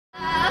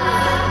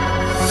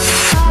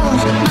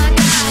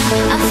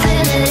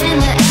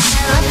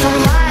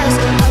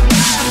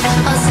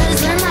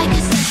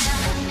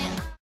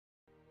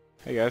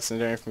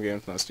Legendary from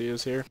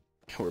GamingTilDawnStudios here.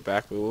 We're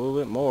back with a little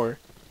bit more.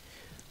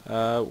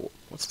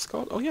 What's this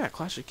called? Oh yeah,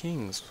 Clash of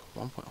Kings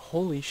 1.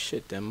 Holy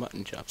shit, them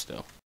mutton chops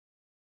though.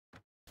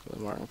 Go to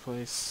the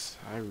marketplace.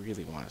 I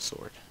really want a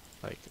sword.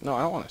 Like, no,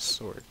 I don't want a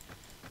sword.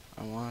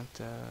 I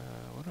want,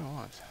 what do I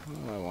want? I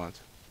don't know what I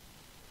want.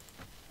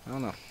 I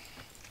don't know.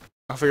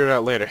 I'll figure it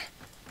out later.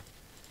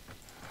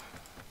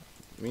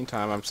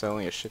 Meantime, I'm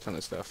selling a shit ton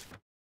of stuff.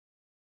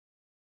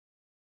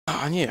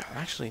 Oh, I need a,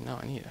 actually, no,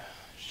 I need a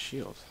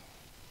shield.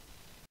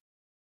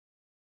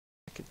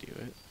 I could do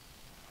it.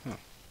 Huh.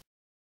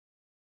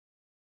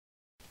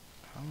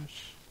 How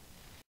much?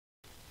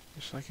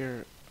 Just like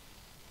your...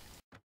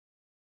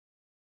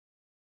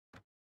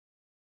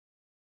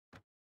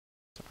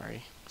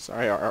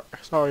 Sorry,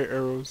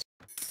 arrows.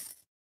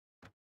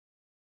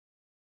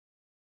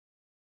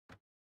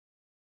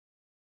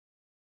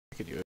 I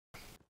could do it.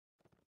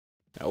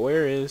 Now,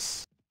 where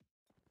is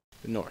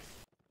the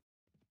north?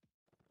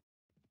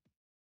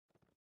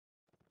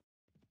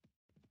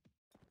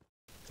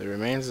 The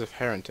remains of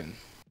Harrington.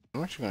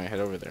 I'm actually gonna head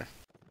over there.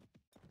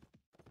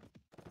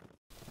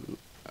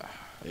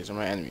 These are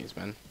my enemies,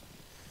 man.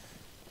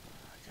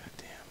 God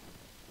damn.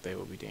 They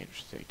will be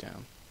dangerous to take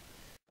down.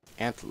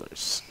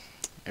 Antlers.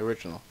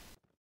 Original.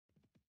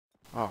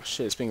 Oh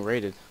shit, it's being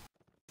raided.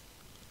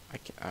 I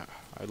can't,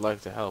 I'd like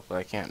to help, but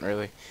I can't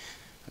really.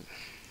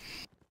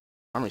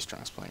 Army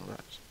Strong's playing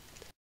Rush.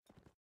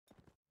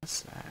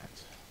 What's that?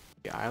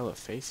 The Isle of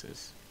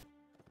Faces.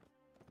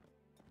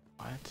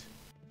 What?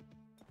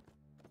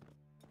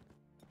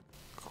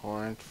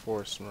 Corinth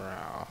Force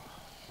Morale.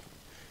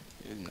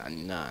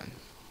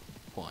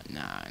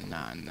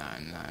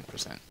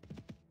 99.9999%.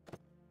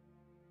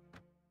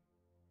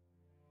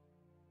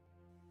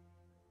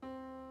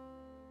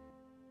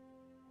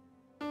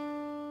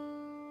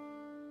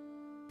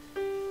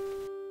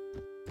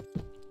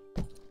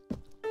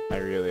 I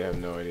really have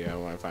no idea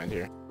what I find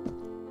here.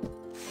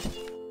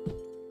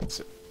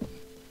 It's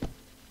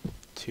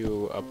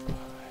 2 up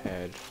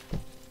ahead.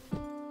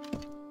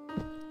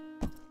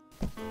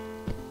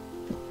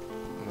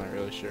 I'm not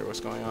really sure what's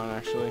going on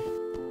actually.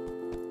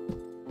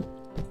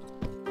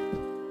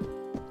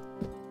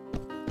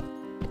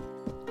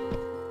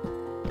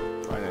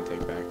 Probably not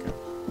take backup.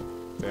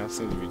 They don't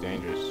seem to be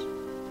dangerous.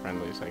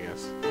 Friendlies, I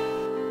guess.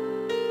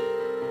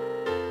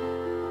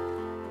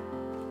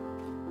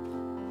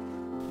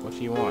 What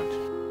do you want?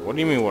 What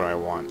do you mean what I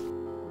want?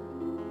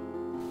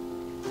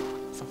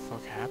 What the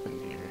fuck happened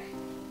here?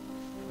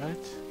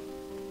 What?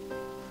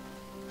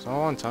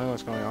 Someone tell me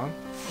what's going on?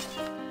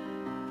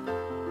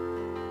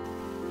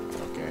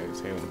 Okay,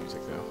 it's Halo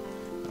music though.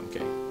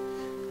 Okay.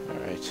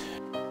 Alright.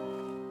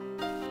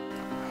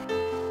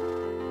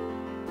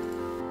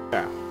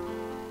 Yeah.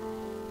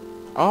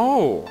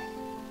 Oh!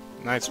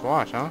 Nice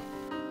watch, huh?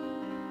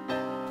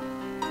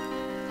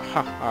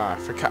 Haha, I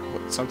forgot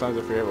what, sometimes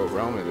I forget what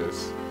realm it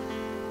is.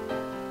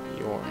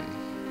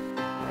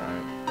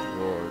 Alright,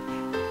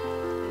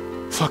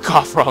 George. Fuck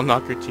off or I'll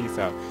knock your teeth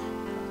out.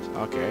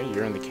 Okay,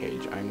 you're in the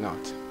cage. I'm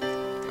not.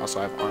 Also,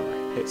 I have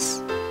armor.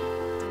 Hiss.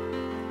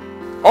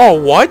 Oh,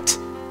 what?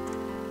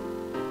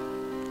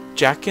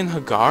 Jack and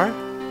Hagar?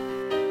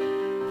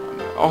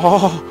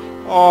 Oh,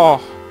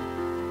 oh.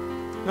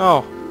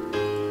 No.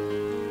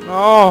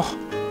 No.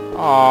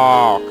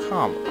 Oh,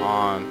 come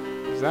on.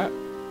 Is that...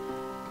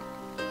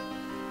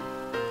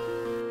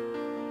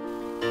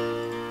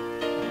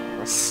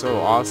 That's so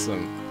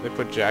awesome. They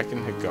put Jack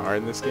and Hagar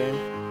in this game.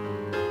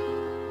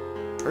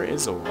 Where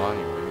is a wall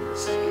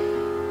anyways?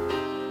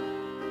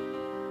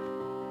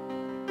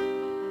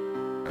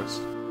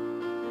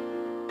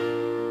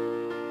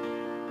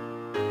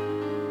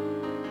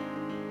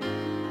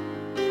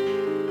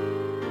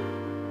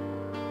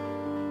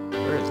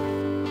 Where is it?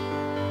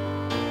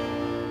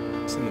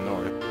 It's in the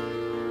north.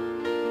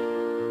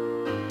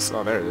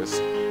 Oh, there it is.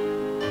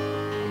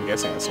 I'm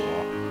guessing that's a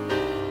wall.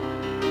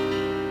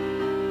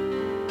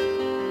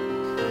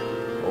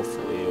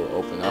 Hopefully it will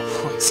open up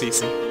one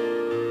season.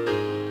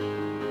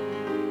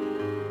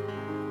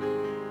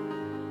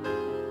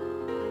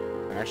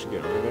 Can I actually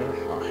get over there?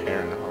 Oh,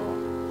 hair in the hole.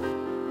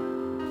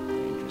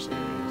 Dangerous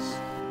areas.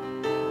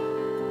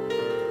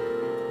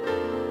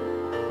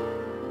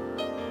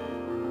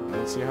 I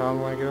don't see how I'm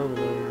gonna get over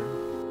there.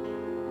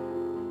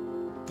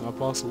 Not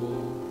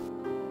possible.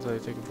 Until I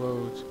take a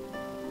vote.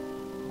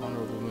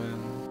 Honorable men.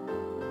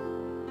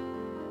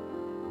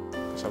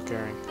 Stop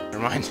caring. Never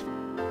mind.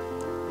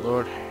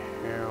 Lord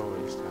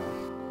Harrow's down.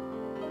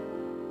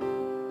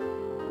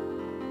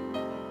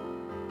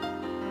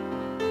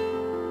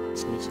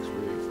 This music's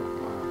really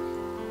fucking loud.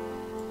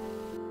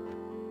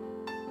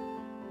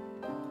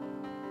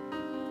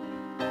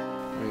 I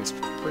mean, it's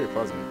pretty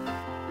pleasant.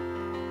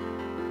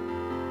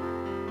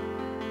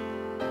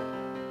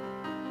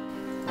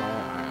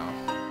 Wow.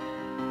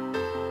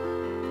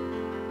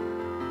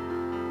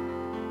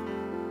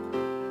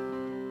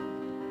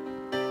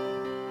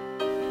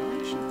 I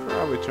should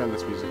probably turn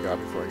this music off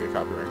before I get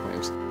copyright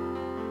claims.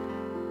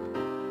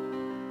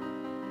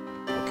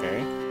 Okay.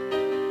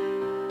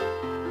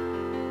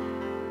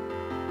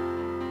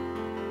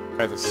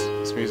 Alright,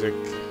 this music.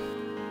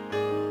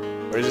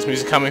 Where is this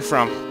music coming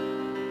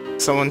from?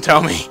 Someone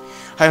tell me.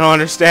 I don't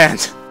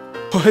understand.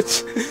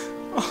 What?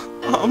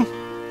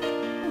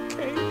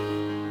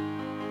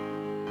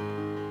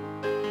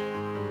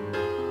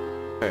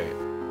 Okay.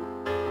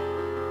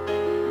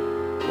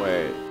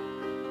 Wait.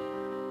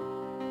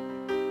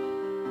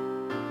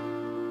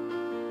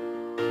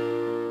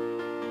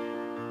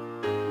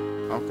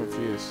 I'm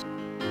confused.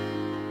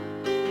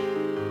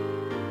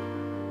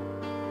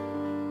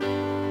 I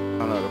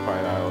don't know what the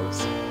Quiet Isle is.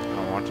 I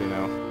don't want to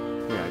know. I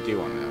mean, I do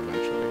want to know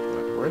eventually,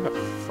 but where the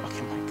fuck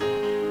am I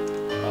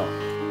going? Oh.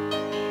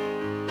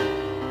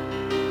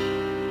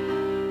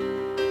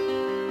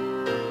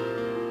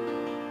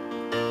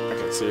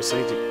 Okay,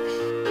 seriously, dude.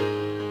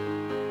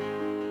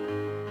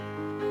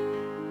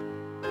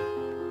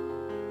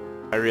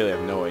 I really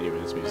have no idea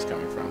where this music's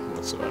coming from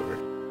whatsoever.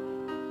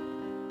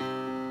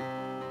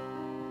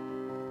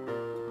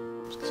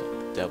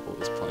 The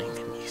devil is playing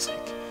the music.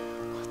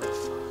 What the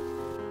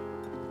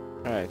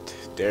fuck? Alright,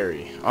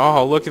 dairy.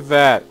 Oh, look at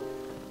that!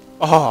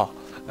 Oh,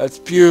 that's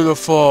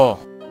beautiful!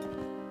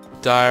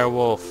 Dire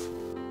wolf.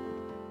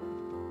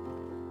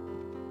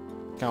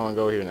 I wanna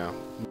go here now.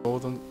 Know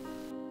them.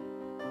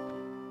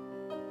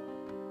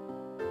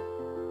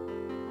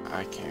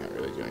 I can't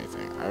really do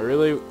anything. I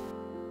really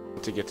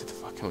want to get to the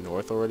fucking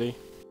north already.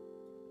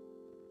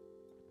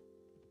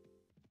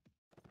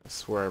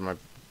 That's where my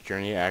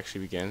journey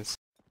actually begins.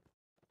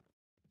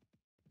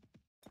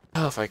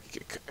 Oh, if I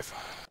could...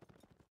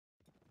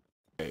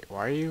 Wait,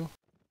 why are you...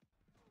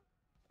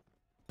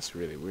 That's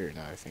really weird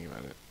now that I think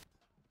about it.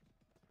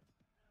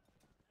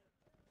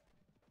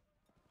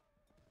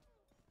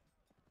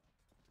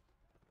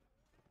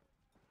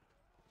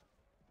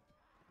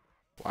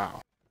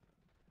 Wow.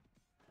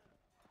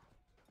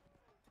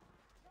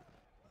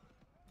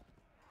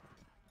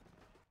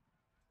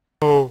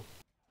 Oh!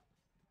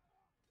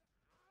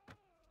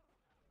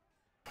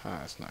 Ah,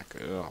 that's not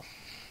good at all.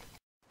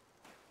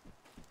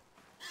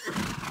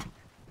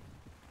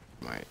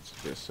 Might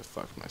just to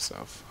fuck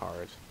myself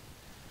hard.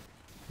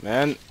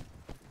 Man!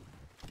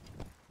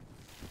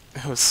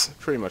 It was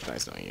pretty much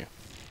nice knowing you.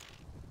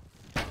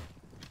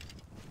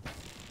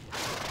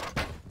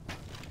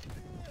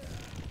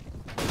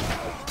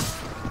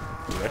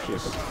 Actually,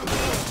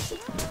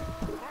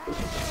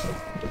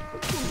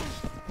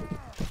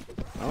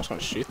 I almost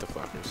want to shoot the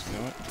fuckers, you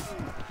know what?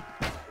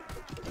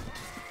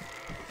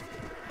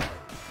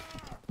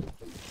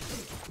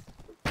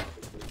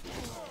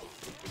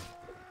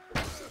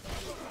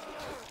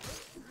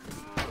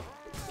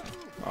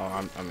 Oh,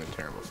 I'm in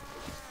terrible.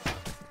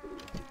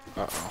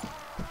 Uh-oh.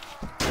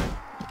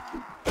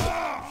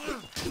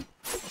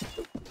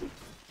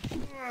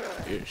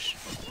 Yeesh.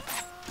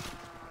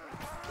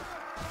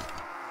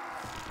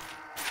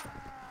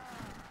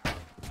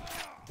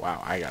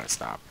 Wow, I gotta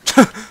stop.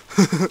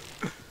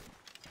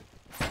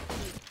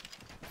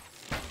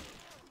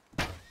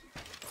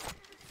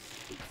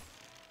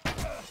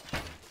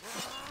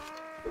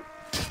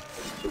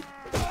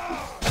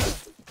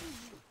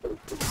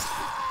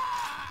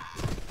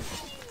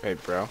 Hey,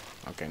 bro.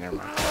 Okay, never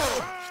mind.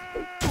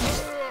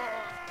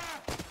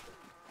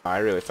 I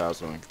really thought I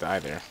was going to die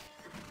there.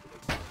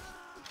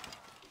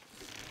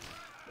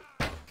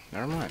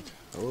 Never mind.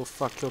 A little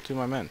fuck killed 2 of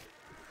my men.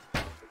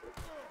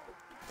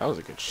 That was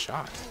a good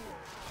shot.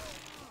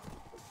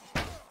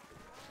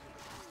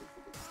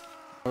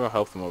 I'll go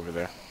help them over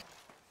there.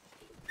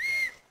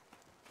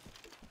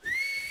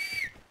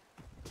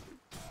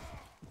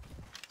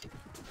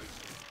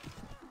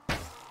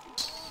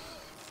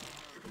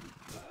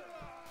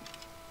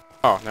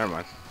 Oh, never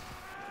mind.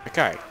 That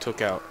guy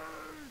took out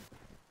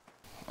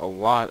a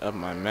lot of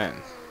my men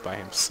by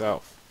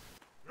himself.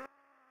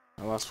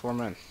 I lost 4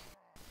 men.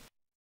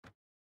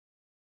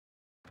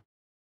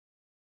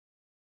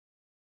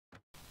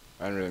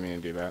 I didn't really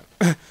mean to do that.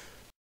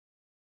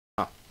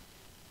 Oh.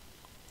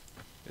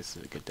 This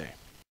is a good day.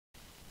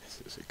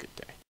 This is a good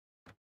day.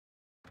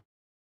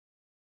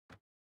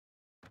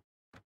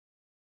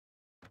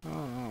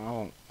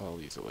 Oh,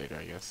 I'll use it later,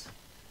 I guess.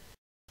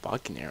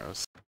 Falcon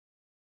arrows.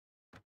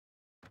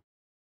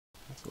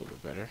 That's a little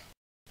bit better.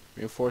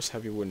 Reinforce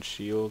heavy wooden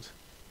shield.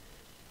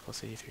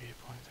 Plus 83 hit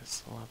points.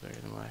 That's a lot better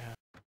than what I have.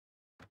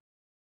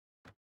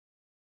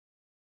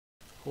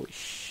 Holy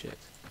shit.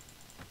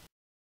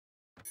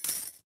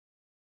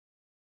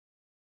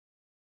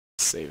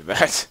 Save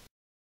that.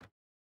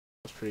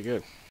 That's pretty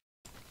good.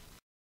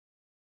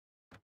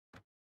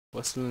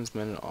 Westland's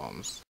Men at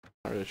Arms.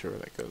 Not really sure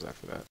where that goes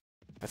after that.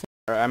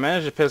 I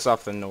managed to piss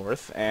off the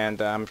north,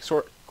 and I'm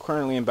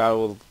currently in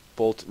battle with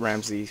Bolton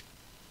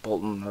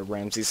or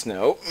Ramsey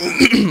Snow.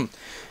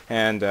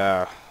 And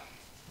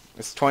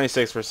it's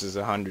 26 versus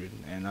 100,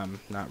 and I'm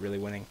not really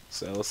winning.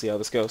 So we'll see how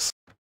this goes.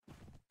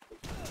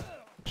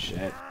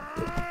 Shit.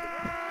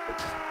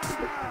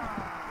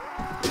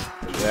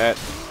 Shit.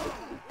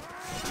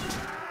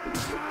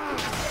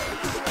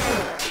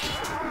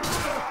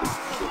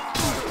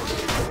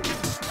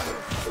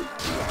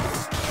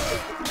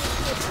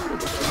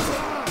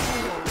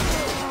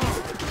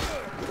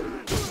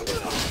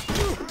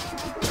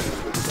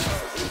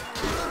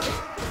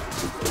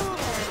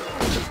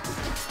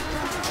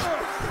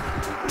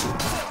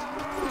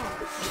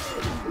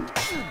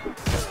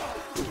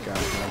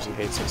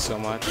 hates it so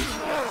much.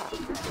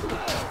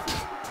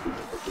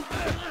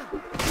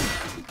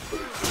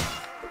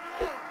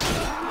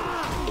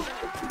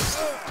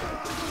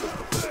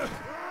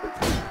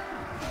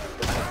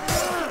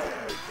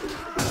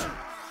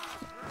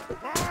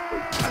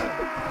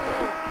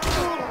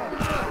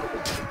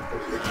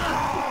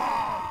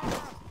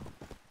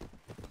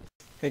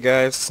 Hey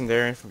guys, it's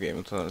Darren from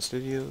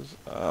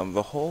GamingTilDawnStudios.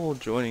 The whole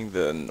joining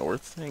the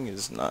North thing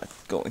is not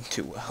going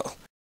too well.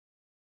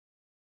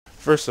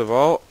 First of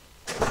all,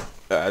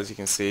 as you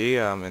can see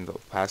in the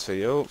past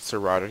video, Sir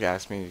Roderick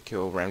asked me to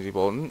kill Ramsay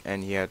Bolton,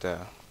 and he had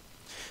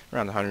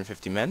around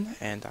 150 men,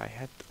 and I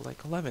had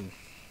like 11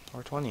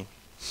 or 20.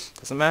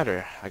 Doesn't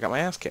matter, I got my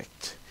ass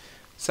kicked.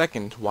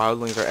 Second,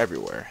 wildlings are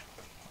everywhere.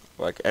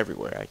 Like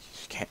everywhere, I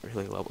just can't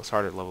really level, it's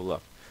hard to level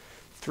up.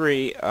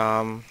 3,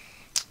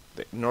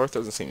 the North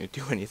doesn't seem to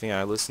do anything.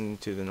 I listened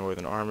to the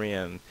Northern Army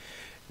and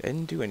they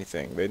didn't do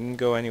anything. They didn't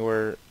go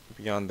anywhere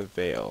beyond the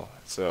Vale.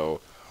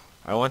 So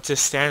I went to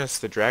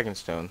Stannis the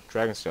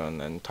Dragonstone,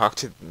 and talked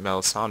to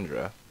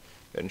Melisandre.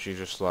 And she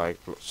just like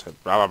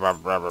said blah blah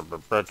blah blah blah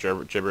blah,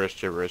 gibberish,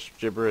 gibberish,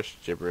 gibberish,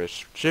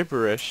 gibberish,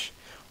 gibberish.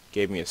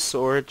 Gave me a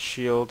sword,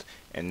 shield,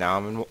 and now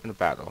I'm in a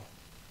battle.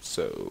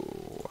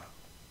 So,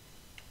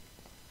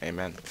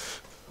 amen.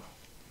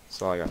 That's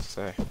all I got to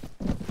say.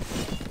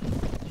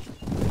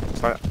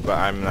 But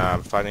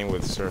I'm fighting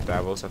with Sir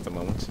Davos at the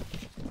moment.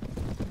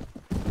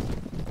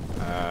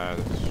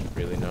 There's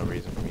really no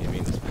reason for me to be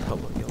in this battle,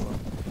 but YOLO.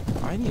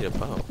 I need a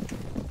bow.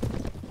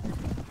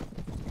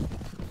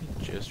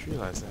 I just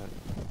realized that.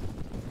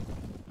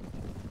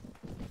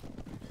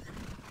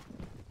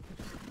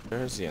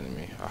 There's the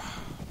enemy.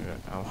 Oh,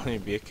 I want to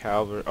be a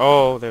cavalry.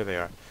 Oh, there they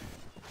are.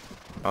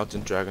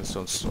 Mountain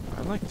Dragonstone.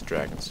 I like the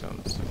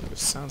Dragonstones. It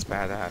sounds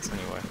badass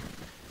anyway.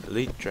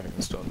 Elite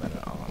Dragonstone men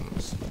at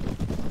arms.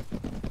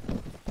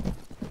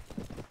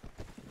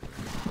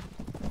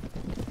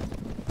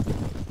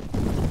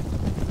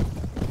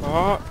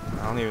 Oh,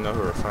 I don't even know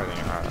who we're fighting.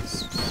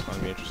 This is going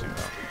to be interesting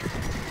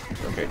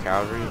though. Okay,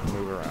 cavalry,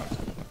 move around.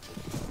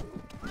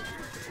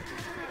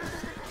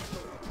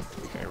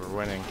 Okay, we're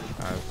winning,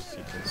 as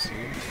you can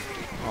see.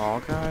 Oh,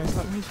 guys,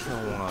 let me kill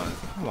one.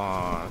 Come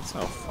on, it's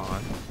no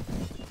fun.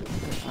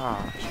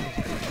 Ah,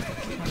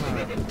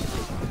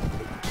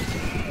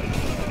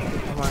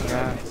 come on,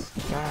 guys.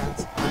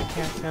 Guys, I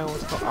can't tell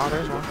what's going on. Oh,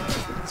 there's one.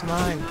 It's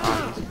mine.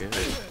 Oh, he's good.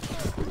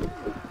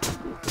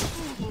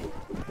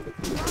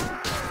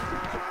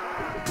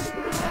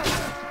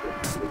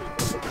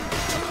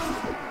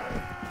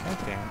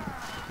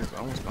 It's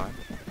almost mine.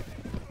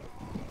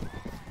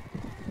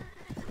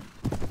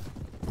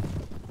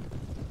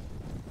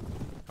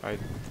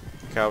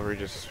 Cavalry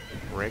just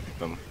raped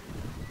them.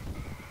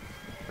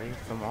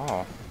 Raped them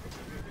all.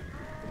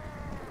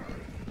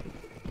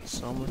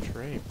 So much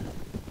rape.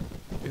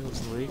 It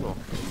was illegal.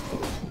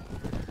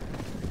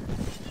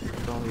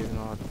 I don't even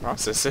know how to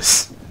process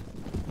this.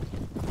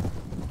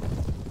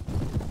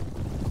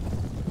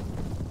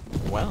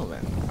 Well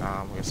then,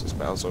 I guess this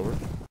battle's over.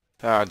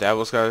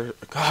 Davos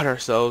got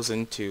ourselves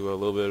into a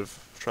little bit of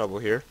trouble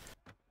here.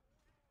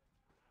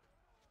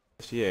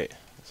 58,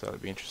 so that'll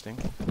be interesting.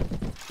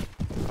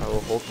 I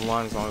will hold the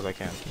line as long as I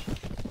can.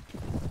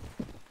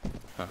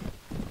 Huh.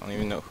 I don't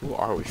even know, who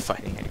are we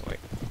fighting anyway?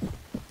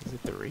 Is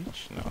it the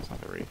Reach? No, it's not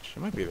the Reach. It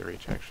might be the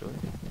Reach actually.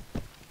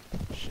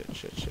 Shit.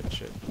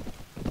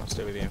 I'll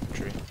stay with the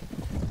infantry.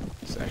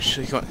 It's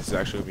actually going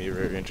to be a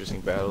very interesting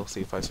battle,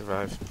 see if I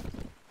survive.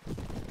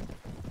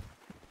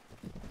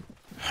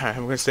 Alright,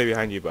 I'm gonna stay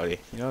behind you, buddy.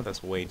 You know,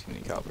 that's way too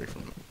many cavalry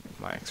from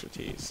my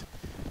expertise.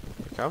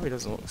 The cavalry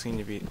doesn't seem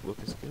to look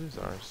as good as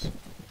ours,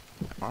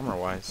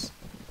 armor-wise.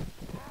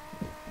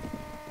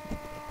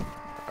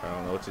 I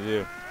don't know what to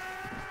do.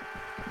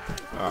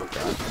 Oh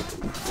god.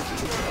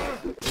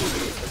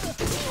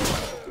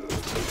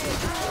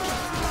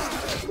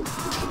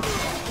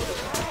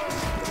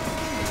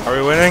 Are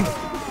we winning?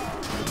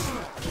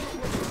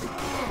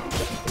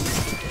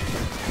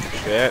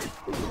 Shit.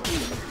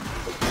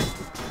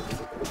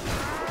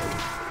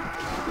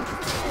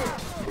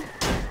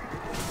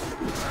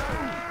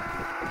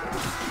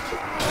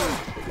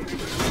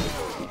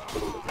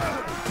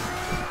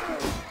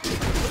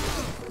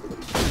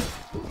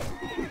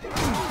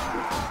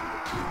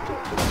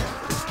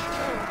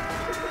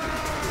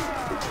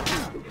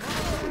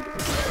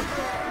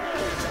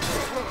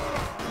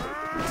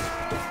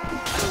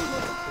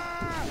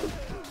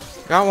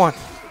 Got one.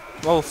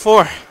 Level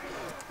 4.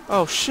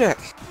 Oh shit.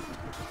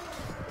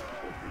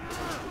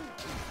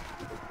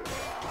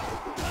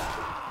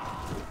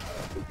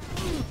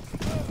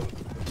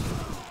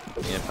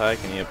 I need a pike,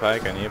 I need a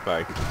pike, I need a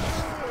pike.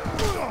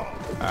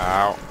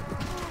 Ow.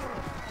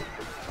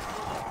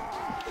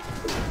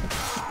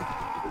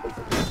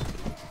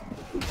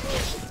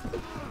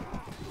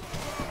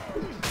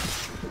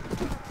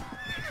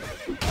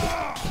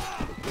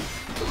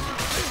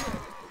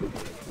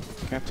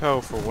 Can't tell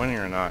if we're winning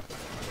or not.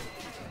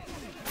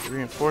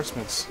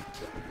 Reinforcements.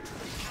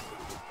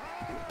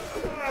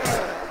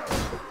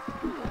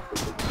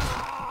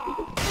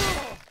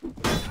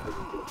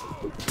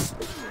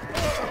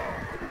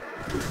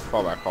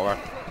 Fall back, fall back.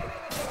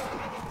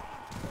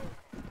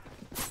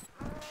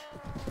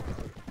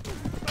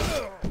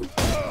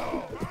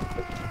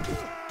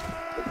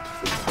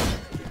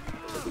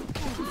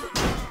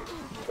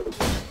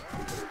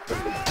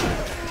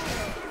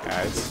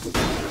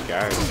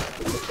 Guys.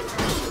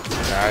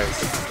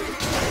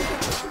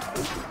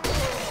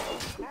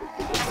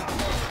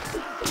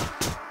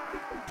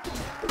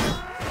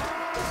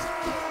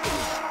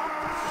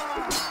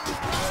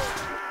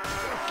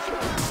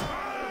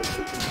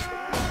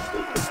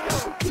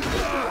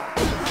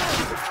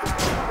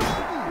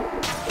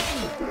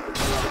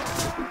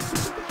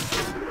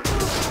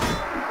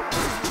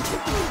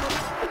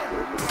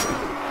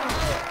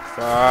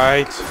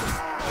 Fight!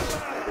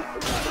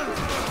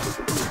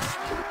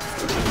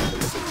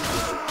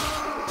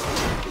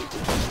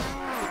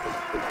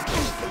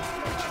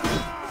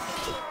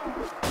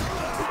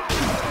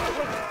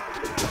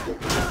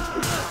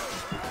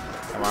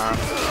 Come on.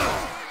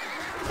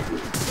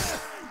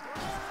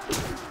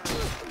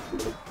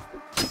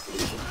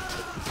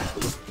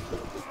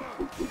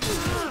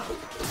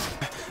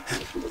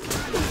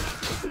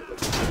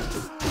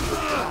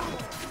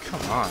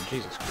 Come on,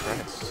 Jesus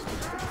Christ.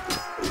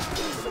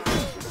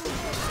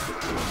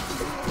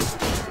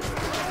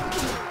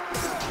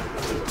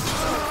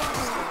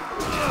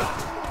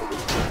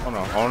 Oh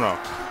no, oh no.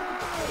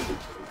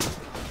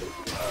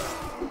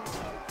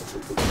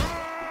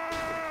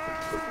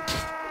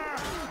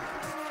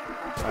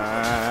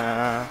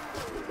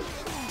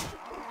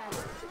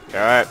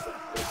 Got it.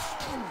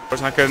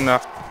 Door's not good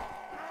enough.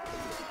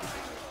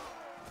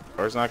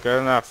 Door's not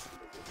good enough.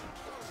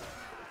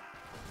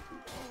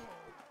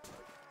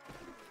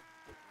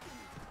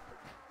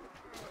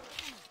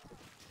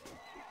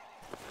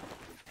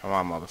 Come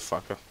on,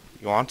 motherfucker.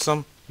 You want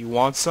some? You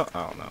want some?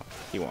 Oh no.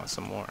 He wants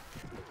some more.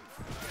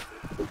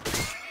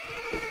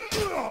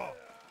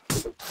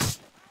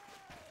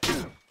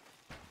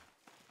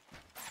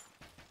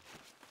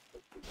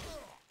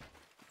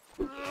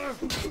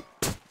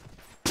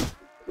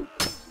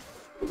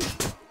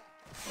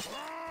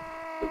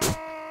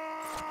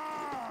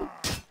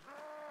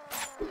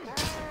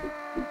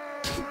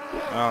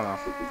 Oh no.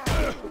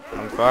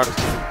 I'm fucked.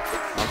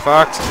 I'm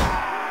fucked.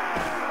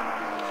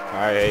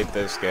 I hate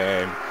this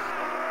game.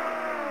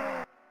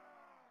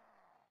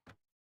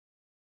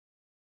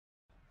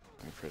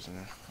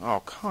 Prisoner.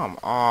 Oh, come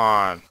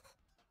on.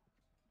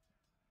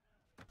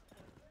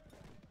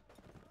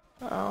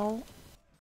 Oh.